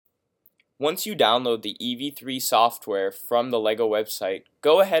Once you download the EV3 software from the LEGO website,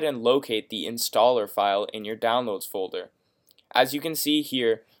 go ahead and locate the installer file in your downloads folder. As you can see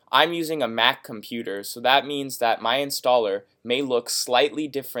here, I'm using a Mac computer, so that means that my installer may look slightly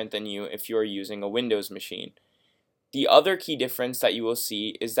different than you if you are using a Windows machine. The other key difference that you will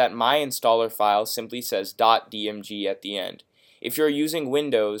see is that my installer file simply says .dmg at the end. If you're using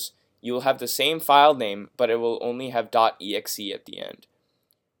Windows, you will have the same file name, but it will only have .exe at the end.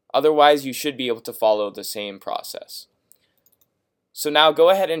 Otherwise, you should be able to follow the same process. So now go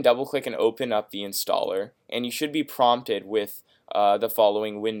ahead and double click and open up the installer, and you should be prompted with the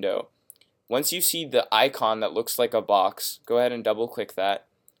following window. Once you see the icon that looks like a box, go ahead and double click that,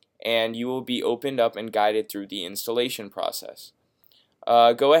 and you will be opened up and guided through the installation process.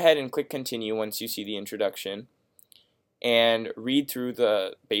 Go ahead and click continue once you see the introduction, and read through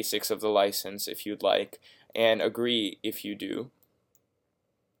the basics of the license if you'd like, and agree if you do.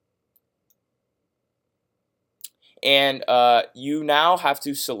 And you now have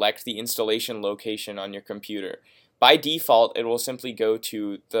to select the installation location on your computer. By default, it will simply go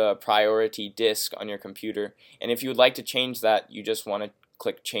to the priority disk on your computer, and if you would like to change that, you just want to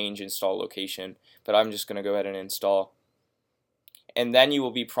click change install location, but I'm just going to go ahead and install. And then you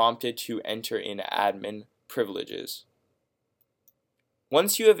will be prompted to enter in admin privileges.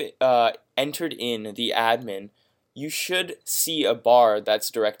 Once you have entered in the admin, you should see a bar that's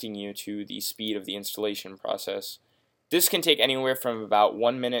directing you to the speed of the installation process. This can take anywhere from about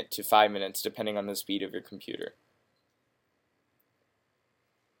 1 minute to 5 minutes depending on the speed of your computer.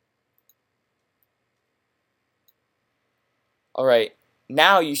 Alright,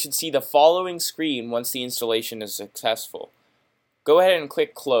 now you should see the following screen once the installation is successful. Go ahead and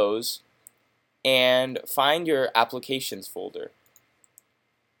click close and find your applications folder.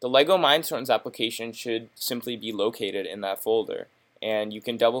 The LEGO Mindstorms application should simply be located in that folder, and you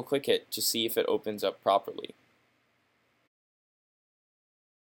can double click it to see if it opens up properly.